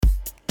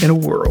In a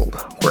world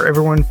where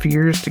everyone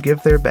fears to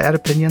give their bad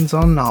opinions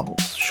on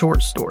novels,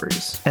 short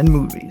stories, and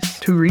movies,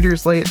 two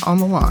readers lay it on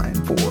the line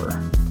for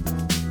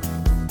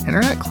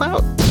internet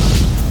clout.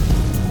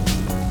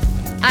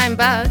 I'm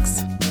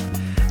Bugs.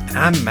 And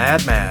I'm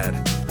Mad.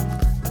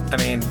 I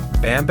mean,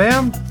 Bam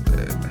Bam?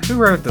 Who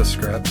wrote the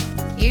script?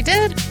 You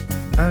did?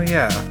 Oh,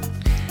 yeah.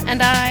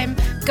 And I'm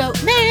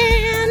Goat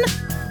Man.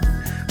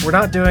 We're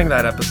not doing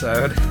that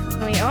episode.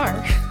 We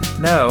are.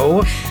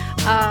 No.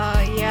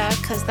 Yeah,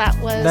 because that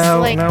was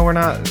No, we're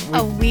not.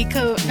 A week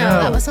ago.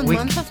 No, that was a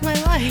month of my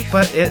life.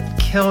 But it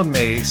killed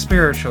me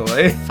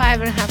spiritually.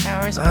 5.5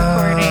 hours of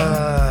recording.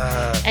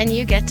 And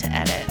you get to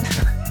edit.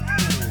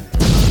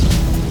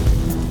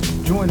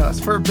 Join us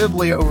for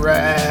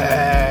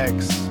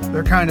Bibliowrecks.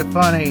 They're kind of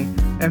funny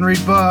and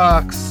read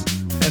books.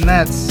 And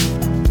that's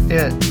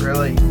it,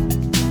 really.